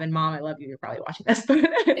ever happened. Mom, I love you. You're probably watching this, but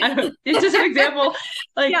I don't, it's just an example.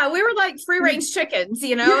 Like, Yeah, we were like free like, range chickens,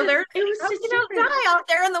 yes, they're it like, was oh, just don't different. die out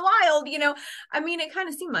there in the wild. I mean, it kind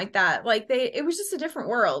of seemed like that. Like it was just a different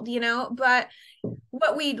world. But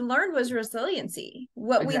what we learned was resiliency.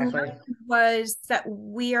 What we learned Exactly. was that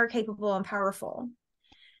we are capable and powerful.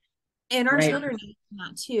 And our Right. children need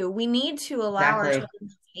that too. We need to allow our Exactly. children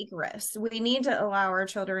to take risks. We need to allow our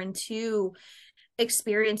children to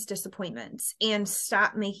experience disappointments and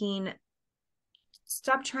stop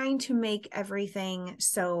trying to make everything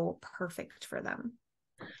so perfect for them.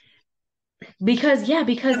 Because yeah,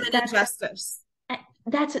 because Them an injustice.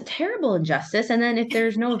 that's a terrible injustice. And then if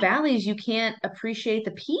there's no valleys, you can't appreciate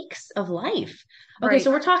the peaks of life. Okay, so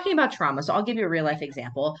Right. we're talking about trauma. So I'll give you a real life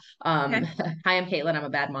example. Okay. Hi, I'm Caitlin. I'm a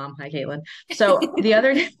bad mom. Hi, Caitlin. So the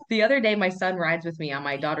other day, my son rides with me on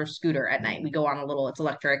my daughter's scooter at night. We go on a little, it's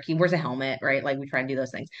electric. He wears a helmet, right? Like we try and do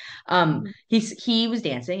those things. He was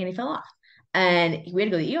dancing and he fell off. And we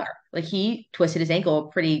had to go to the ER. Like he twisted his ankle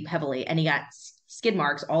pretty heavily and he got skid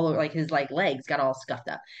marks all over, like his like legs got all scuffed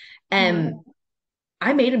up. Mhm. And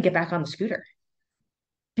I made him get back on the scooter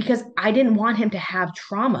because I didn't want him to have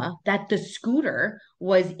trauma that the scooter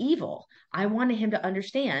was evil. I wanted him to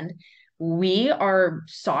understand we are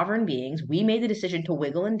sovereign beings. We made the decision to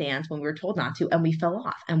wiggle and dance when we were told not to, and we fell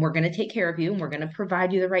off. And we're going to take care of you and we're going to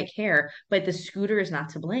provide you the right care, but the scooter is not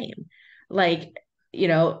to blame. Like, I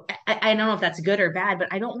don't know if that's good or bad, but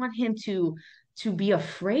I don't want him to be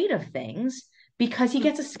afraid of things because he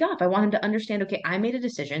gets a scuff. I want him to understand, okay, I made a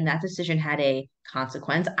decision. That decision had a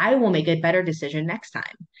consequence. I will make a better decision next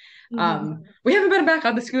time. Mhm. We haven't been back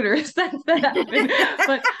on the scooter since that happened,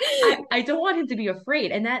 but I don't want him to be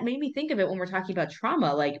afraid. And that made me think of it when we're talking about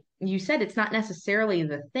trauma. Like you said, it's not necessarily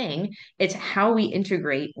the thing, it's how we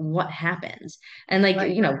integrate what happens. And like,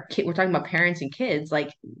 Right. we're talking about parents and kids,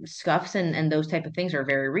 like scuffs and those type of things are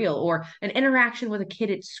very real. Or an interaction with a kid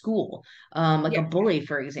at school, like a Yeah. bully,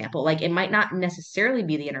 for example. Like it might not necessarily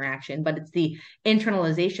be the interaction, but it's the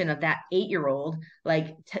internalization of that 8-year-old,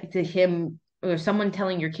 like to him or someone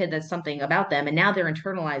telling your kid that's something about them, and now they're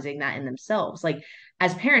internalizing that in themselves. Like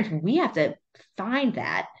as parents, we have to find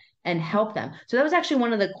that and help them. So that was actually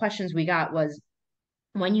one of the questions we got was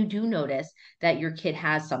when you do notice that your kid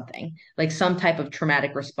has something like some type of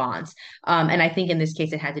traumatic response, and I think in this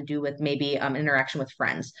case it had to do with maybe interaction with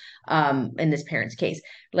friends, in this parent's case,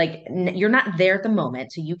 like you're not there at the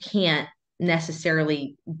moment, so you can't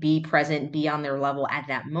necessarily be present, be on their level at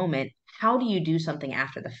that moment. How do you do something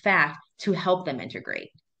after the fact to help them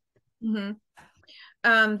integrate? Mhm.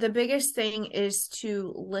 The biggest thing is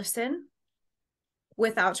to listen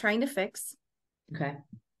without trying to fix. Okay.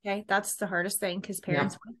 Okay, that's the hardest thing because Yep.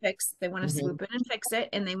 parents want to fix. They want to Hmm. swoop in and fix it,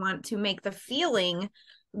 and they want to make the feeling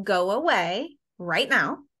go away right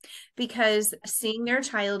now because seeing their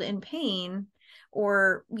child in pain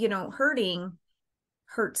or, hurting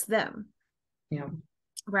hurts them. Yeah.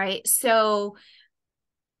 Right. So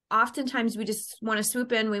oftentimes we just want to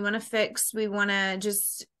swoop in, we want to fix, we want to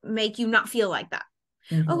just make you not feel like that.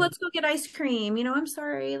 Oh, Hmm. let's go get ice cream. I'm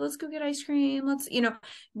sorry. Let's go get ice cream.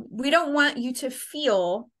 We don't want you to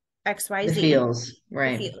feel The XYZ, feels, the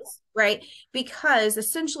right. feels, right? Because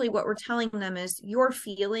essentially what we're telling them is your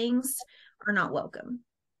feelings are not welcome.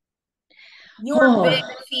 Your big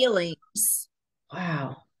Oh, feelings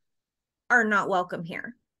wow. are not welcome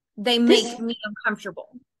here. They This make me uncomfortable.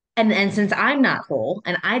 and since I'm not whole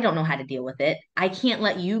and I don't know how to deal with it, I can't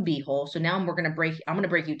let you be whole. So now I'm gonna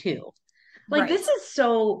break you too. Like Right. this is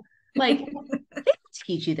so like they don't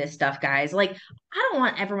teach you this stuff, guys. Like I don't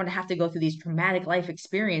want everyone to have to go through these traumatic life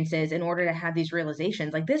experiences in order to have these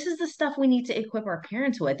realizations. Like this is the stuff we need to equip our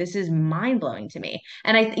parents with. This is mind-blowing to me.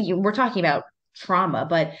 And we're talking about trauma,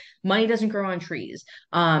 but money doesn't grow on trees.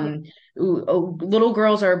 Yeah. Little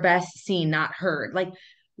girls are best seen, not heard. Like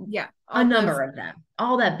Yeah. a All those. number of them,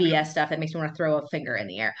 all that BS stuff that makes me want to throw a finger in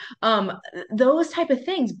the air, those type of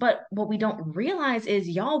things. But what we don't realize is,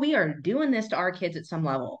 y'all, we are doing this to our kids at some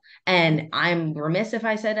level, and I'm remiss if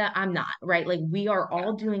I said that. I'm not, right? Like we are Yeah.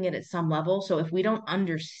 all doing it at some level, so if we don't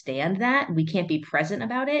understand that, we can't be present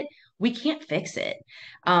about it, we can't fix it.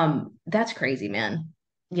 That's crazy, man.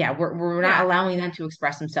 Yeah, we're not Yeah. allowing them to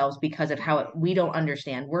express themselves because of how we don't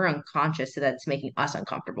understand. We're unconscious so that it's making us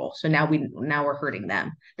uncomfortable. So now we're hurting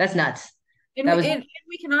them. That's nuts. And That we was and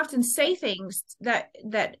we can often say things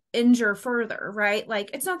that injure further, right?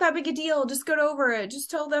 Like it's not that big a deal. Just get over it. Just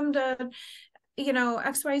tell them to,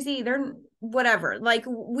 XYZ. They're whatever. Like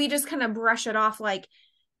we just kind of brush it off like,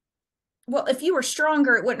 well, if you were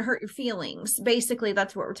stronger, it wouldn't hurt your feelings. Basically,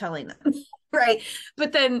 that's what we're telling them. Right.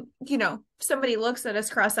 But then, somebody looks at us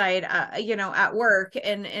cross-eyed, at work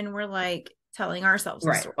and we're like telling ourselves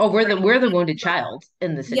the right. story. Oh, Right. we're the wounded child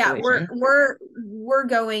in this Yeah, we're situation. we're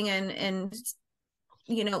going and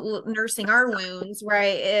nursing our wounds,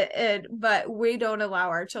 right? But we don't allow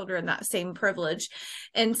our children that same privilege.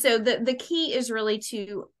 And so the key is really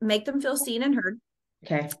to make them feel seen and heard,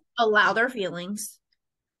 Okay. allow their feelings,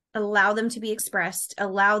 allow them to be expressed,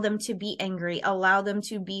 allow them to be angry, allow them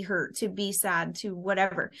to be hurt, to be sad, to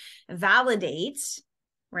whatever. Validate,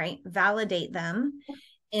 right? Validate them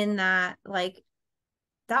in that, like,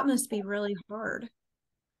 that must be really hard.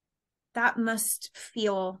 That must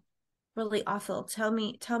feel really awful. Tell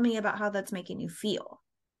me about how that's making you feel.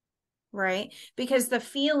 Right? Because the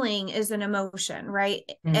feeling is an emotion, right?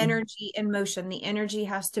 Mm. Energy and motion. The energy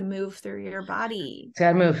has to move through your body It's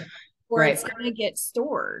gotta move. or Right. it's going to get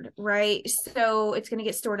stored, right? So it's going to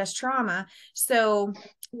get stored as trauma. So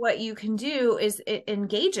what you can do is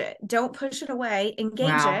engage it. Don't push it away, engage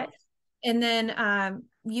Wow. it. And then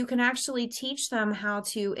you can actually teach them how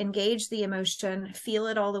to engage the emotion, feel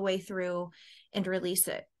it all the way through, and release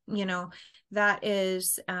it. That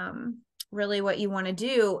is really what you want to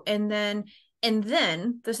do. And then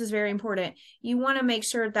this is very important. You want to make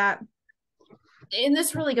sure that, and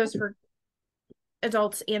this really goes for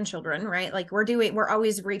adults and children, right? Like we're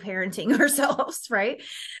always reparenting ourselves, right?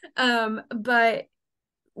 But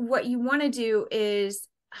what you want to do is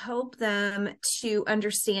help them to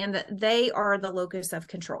understand that they are the locus of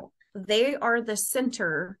control. They are the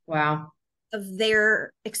center Wow. of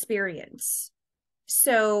their experience.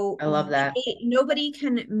 So I love that. nobody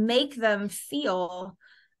can make them feel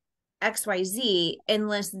XYZ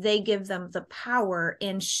unless they give them the power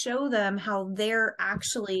and show them how they're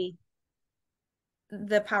actually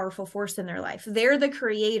the powerful force in their life. They're the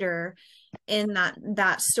creator in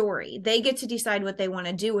that story. They get to decide what they want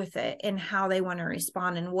to do with it and how they want to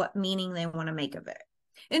respond and what meaning they want to make of it.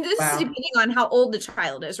 And this is Wow. depending on how old the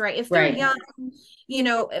child is, right? If they're Right. young,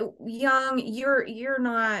 you're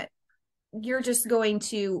not, you're just going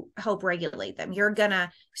to help regulate them. You're gonna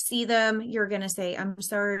see them, you're gonna say, I'm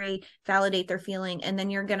sorry, validate their feeling, and then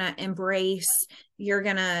you're gonna embrace, you're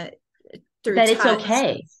gonna, through That it's touch.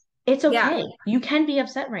 okay. It's Yeah. okay. You can be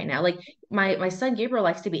upset right now. Like my son Gabriel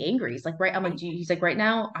likes to be angry. He's like, right. I'm like, he's like, right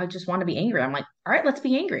now, I just want to be angry. I'm like, all right, let's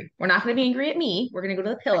be angry. We're not gonna be angry at me. We're gonna go to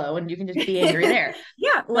the pillow and you can just be angry there.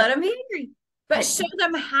 Yeah, let But them be angry, but I show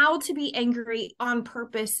them how to be angry on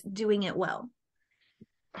purpose, doing it well.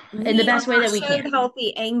 in the We are best way not that we showed can.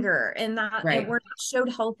 healthy anger, and Right. we're not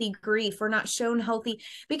showed healthy grief. We're not shown healthy,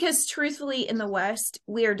 because truthfully in the West,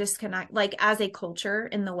 we are disconnected, like as a culture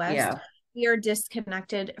in the West, Yeah. we are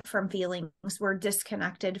disconnected from feelings. We're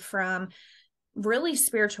disconnected from really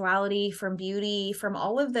spirituality, from beauty, from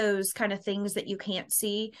all of those kind of things that you can't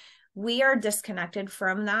see. We are disconnected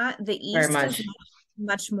from that. The Very East is much.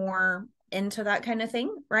 much more into that kind of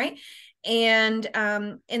thing, right? And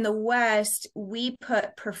in the West, we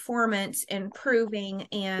put performance and proving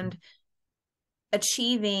and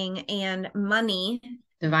achieving and money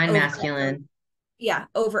Divine over masculine. yeah,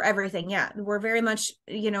 over everything. Yeah, we're very much,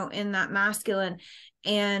 in that masculine.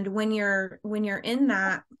 And when you're in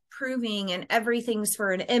that proving, and everything's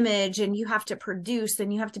for an image, and you have to produce,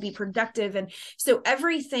 and you have to be productive, and so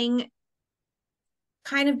everything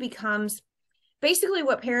kind of becomes basically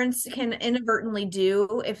what parents can inadvertently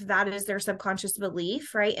do if that is their subconscious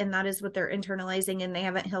belief, right? And that is what they're internalizing, and they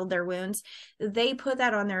haven't healed their wounds. They put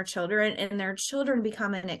that on their children, and their children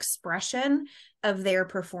become an expression of their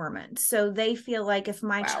performance. So they feel like, if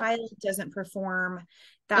my Wow. child doesn't perform, Of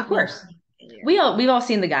that means course. I'm a failure. We've all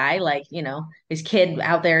seen the guy, like, his kid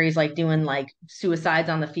out there, he's like doing like suicides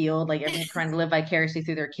on the field, like everyone's trying to live vicariously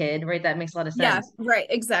through their kid, right? That makes a lot of Yeah, sense. right,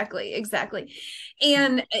 exactly.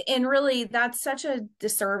 And really, that's such a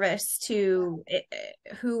disservice to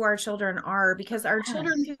who our children are, because our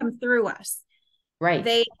children Yes. come through us. Right.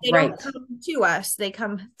 They don't Right. come to us, they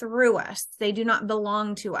come through us. They do not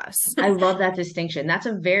belong to us. I love that distinction. That's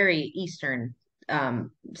a very Eastern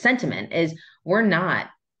sentiment is we're not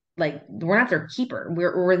their keeper.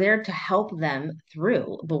 We're there to help them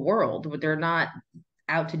through the world. They're not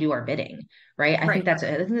out to do our bidding, right? Right. I think that's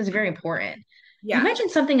very important. You Yeah.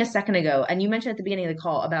 mentioned something a second ago, and you mentioned at the beginning of the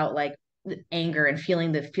call about like the anger and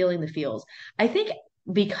feeling the feels. I think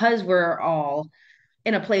because we're all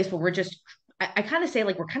in a place where we're just I kind of say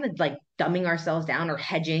like we're kind of like dumbing ourselves down or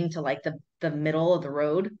hedging to like the middle of the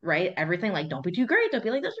road, right? Everything like don't be too great, don't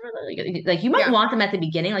be like this, like you might Yeah. want them at the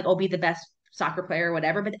beginning, like oh be the best soccer player or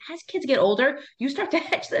whatever, but as kids get older, you start to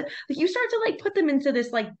hedge them, like you start to like put them into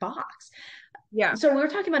this like box. Yeah. So we were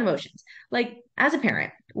talking about emotions, like as a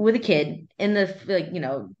parent with a kid in the like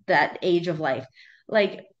that age of life,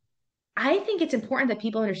 like I think it's important that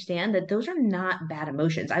people understand that those are not bad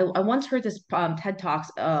emotions. I once heard this TED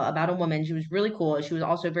Talks about a woman. She was really cool. She was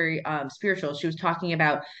also very spiritual. She was talking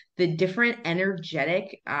about the different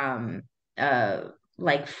energetic uh,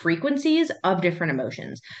 like frequencies of different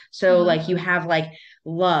emotions. So Mhm. like you have like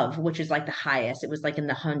love, which is like the highest. It was like in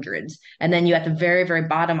the hundreds. And then you at the very, very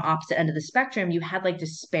bottom opposite end of the spectrum, you had like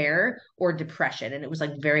despair or depression. And it was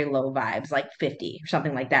like very low vibes, like 50 or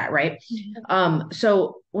something like that, right? Mhm.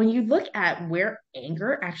 So when you look at where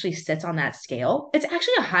anger actually sits on that scale, it's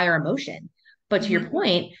actually a higher emotion. But to your Mhm.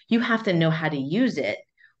 point, you have to know how to use it,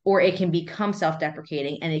 or it can become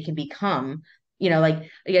self-deprecating and it can become, like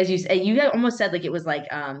as you said, you almost said like it was like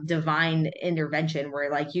divine intervention where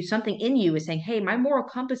like something in you is saying, hey, my moral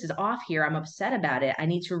compass is off here. I'm upset about it. I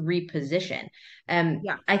need to reposition. And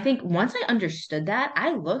Yeah. I think once I understood that,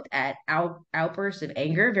 I looked at outbursts of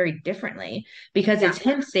anger very differently because Yeah. it's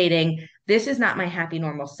him stating, this is not my happy,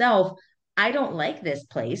 normal self. I don't like this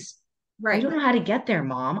place. I Right. don't know how to get there,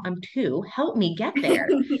 mom. I'm two. Help me get there.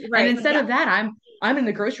 And Right. instead Yeah. of that, I'm in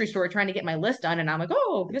the grocery store trying to get my list done, and I'm like,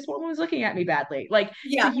 oh, this woman was looking at me badly. So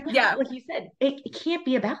Yeah. you have, Yeah. like you said, it can't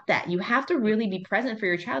be about that. You have to really be present for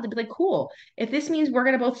your child to be like, cool. If this means we're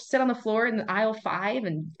gonna both sit on the floor in the aisle five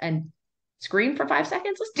and scream for 5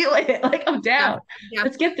 seconds, let's do it. Like I'm Yeah. down. Yeah.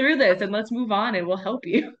 Let's get through this and let's move on, and we'll help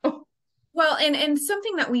you. Well, and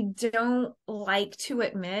something that we don't like to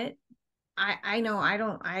admit, I know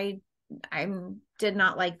I did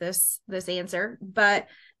not like this answer, but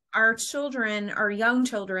our young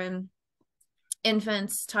children,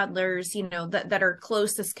 infants, toddlers, that are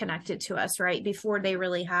closest connected to us, right? Before they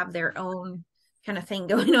really have their own kind of thing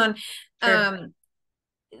going on. Sure.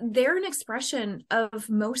 They're an expression of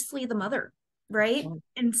mostly the mother, right?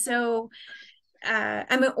 And so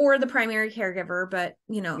I mean, or the primary caregiver, but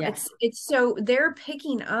Yes. it's so they're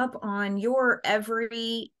picking up on your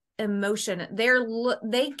every emotion.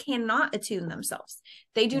 They cannot attune themselves.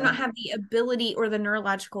 They do not No. have the ability or the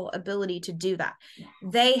neurological ability to do that.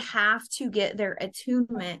 They have to get their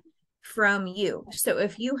attunement from you. So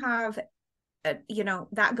if you have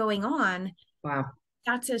that going on, Wow.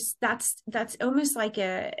 that's almost like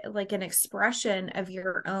an expression of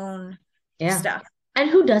your own Yeah. stuff. And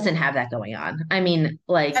who doesn't have that going on? I mean,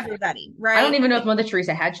 like, Everybody, I don't right? even know if Mother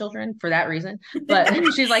Teresa had children for that reason, but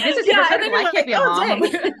she's like, this is Yeah, and then hypocritical. you're I can't like, be a oh mom.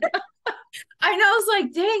 dang. I know, I was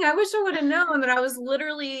like, dang, I wish I would have known that I was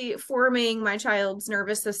literally forming my child's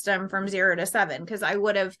nervous system from 0 to 7, because I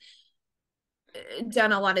would have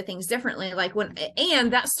done a lot of things differently.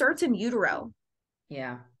 And that starts in utero.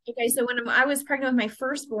 Yeah. Okay, so when I was pregnant with my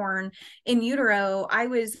firstborn in utero, I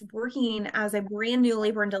was working as a brand new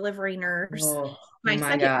labor and delivery nurse. Oh My my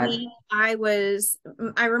second God. week,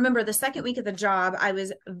 I remember the second week of the job, I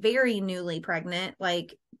was very newly pregnant,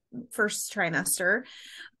 like first trimester.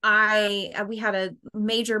 We had a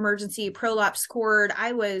major emergency prolapse cord.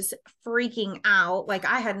 I was freaking out. Like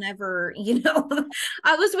I had never,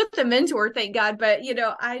 I was with the mentor, thank God, but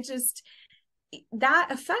I just that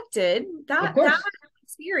affected Of that course.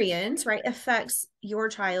 experience, right, affects your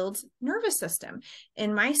child's nervous system.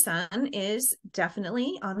 And my son is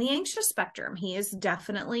definitely on the anxious spectrum. He is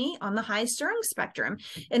definitely on the high strung spectrum.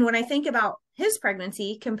 And when I think about his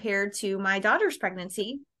pregnancy compared to my daughter's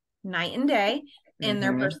pregnancy, night and day, and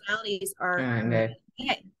their Mm-hmm. personalities are night Okay. and day.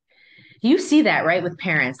 You see that, right, with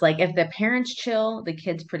parents. Like if the parents chill, the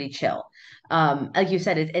kid's pretty chill. Like you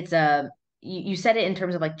said, it's a you said it in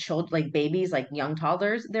terms of like children, like babies, like young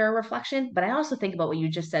toddlers, they're a reflection. But I also think about what you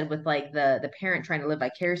just said with like the parent trying to live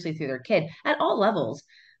vicariously through their kid at all levels.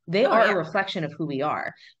 They Oh are a yeah, reflection of who we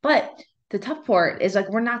are. But the tough part is like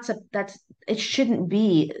we're not that's it shouldn't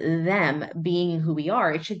be them being who we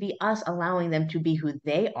are. It should be us allowing them to be who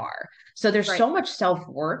they are. So there's right. so much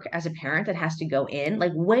self-work as a parent that has to go in,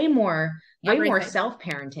 like way more Everything.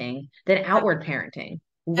 self-parenting than outward parenting.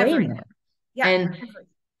 Way Everything. more. Yeah. And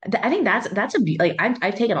I think that's like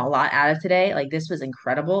I've taken a lot out of today. Like this was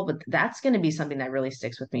incredible, but that's going to be something that really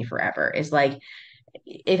sticks with me forever. Is like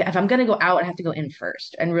if I'm going to go out, I have to go in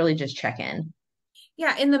first and really just check in.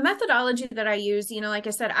 Yeah, in the methodology that I use, like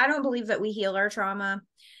I said, I don't believe that we heal our trauma.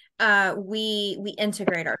 We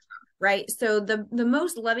integrate our trauma, right? So the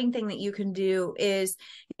most loving thing that you can do is,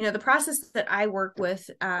 the process that I work with,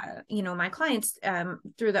 my clients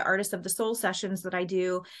through the Artist of the Soul sessions that I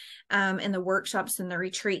do, and the workshops and the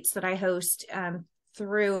retreats that I host,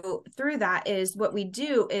 through that is what we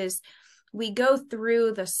do is we go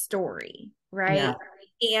through the story, Yeah, right?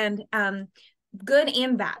 And good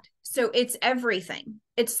and bad. So it's everything.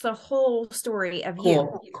 It's the whole story of you,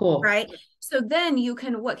 cool. right? So then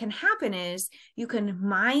what can happen is you can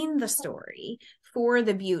mine the story for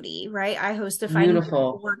the beauty, right? I host a finding beauty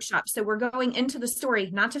Beautiful. workshop. So we're going into the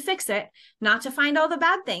story, not to fix it, not to find all the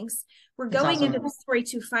bad things. We're That's going into the awesome. story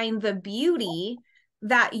to find the beauty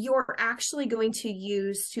that you're actually going to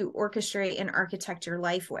use to orchestrate and architect your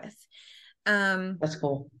life with. Um, That's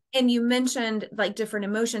cool. and you mentioned like different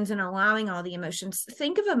emotions and allowing all the emotions.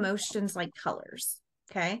 Think of emotions like colors.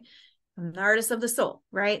 Okay. I'm the artist of the soul,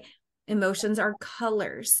 right? Emotions are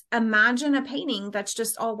colors. Imagine a painting that's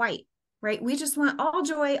just all white, right? We just want all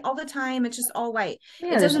joy all the time. It's just all white. It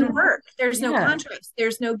Yeah, there's doesn't no, work. There's no yeah, contrast.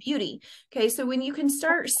 There's no beauty. Okay. So when you can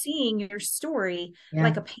start seeing your story yeah.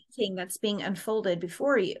 like a painting that's being unfolded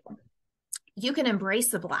before you, you can embrace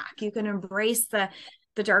the black, you can embrace the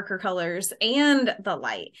darker colors and the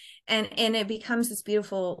light, and it becomes this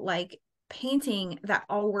beautiful like painting that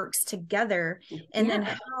all works together. And then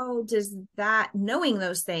Yeah. how does that, knowing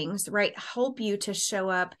those things, right, help you to show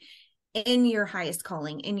up in your highest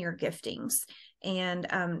calling, in your giftings, and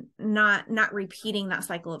not repeating that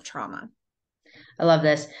cycle of trauma. I love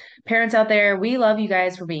this. Parents out there, we love you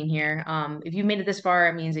guys for being here. If you made it this far,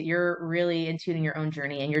 it means that you're really intuiting your own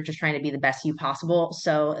journey and you're just trying to be the best you possible.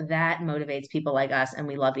 So that motivates people like us, and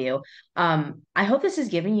we love you. I hope this is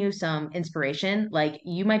giving you some inspiration. Like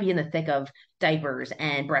you might be in the thick of diapers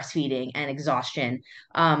and breastfeeding and exhaustion.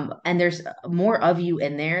 And there's more of you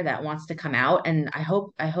in there that wants to come out. And I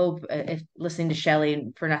hope if listening to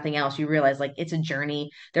Shelley for nothing else, you realize like it's a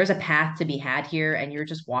journey. There's a path to be had here, and you're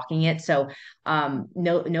just walking it. So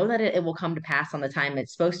know that it will come to pass on the time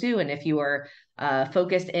it's supposed to. And if you are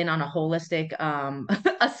focused in on a holistic,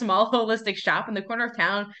 a small holistic shop in the corner of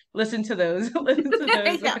town, listen to those, listen to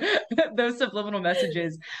those, Yeah, those subliminal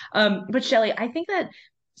messages. But Shelley, I think that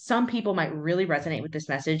some people might really resonate with this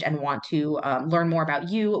message and want to learn more about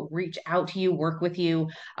you, reach out to you, work with you.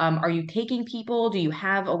 Are you taking people? Do you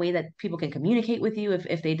have a way that people can communicate with you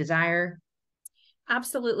if they desire?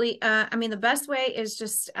 absolutely. I mean, the best way is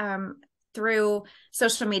just through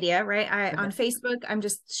social media, right? On Okay. Facebook, I'm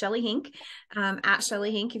just Shelley Henk, at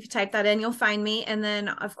Shelley Henk. If you type that in, you'll find me. And then,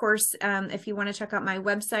 of course, if you want to check out my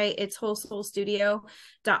website, it's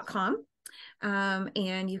wholesoulstudio.com.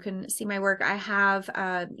 And you can see my work. I have,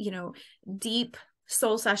 deep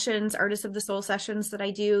soul sessions, artists of the soul sessions that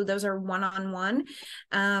I do. Those are one-on-one.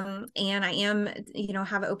 And I am,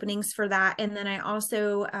 have openings for that. And then I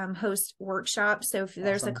also host workshops. So if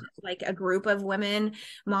there's Awesome. a group of women,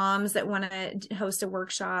 moms that want to host a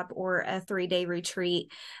workshop or a 3-day retreat,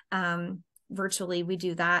 virtually, we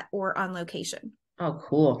do that, or on location. Oh,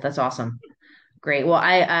 cool. That's awesome. Great. Well,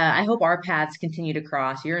 I hope our paths continue to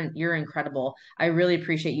cross. You're incredible. I really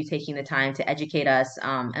appreciate you taking the time to educate us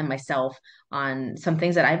and myself on some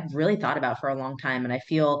things that I've really thought about for a long time, and I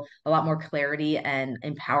feel a lot more clarity and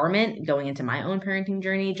empowerment going into my own parenting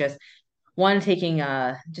journey. Just one taking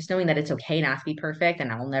just knowing that it's okay not to be perfect,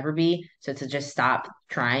 and I'll never be. So to just stop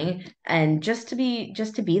trying and just to be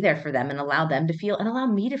there for them and allow them to feel and allow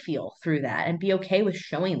me to feel through that and be okay with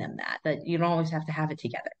showing them that you don't always have to have it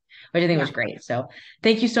together, which I think Yeah. was great. So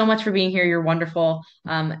thank you so much for being here. You're wonderful.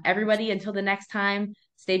 Everybody, until the next time,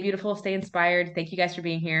 Stay beautiful, stay inspired. Thank you guys for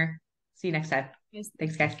being here. See you next time. Yes.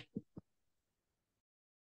 Thanks, guys.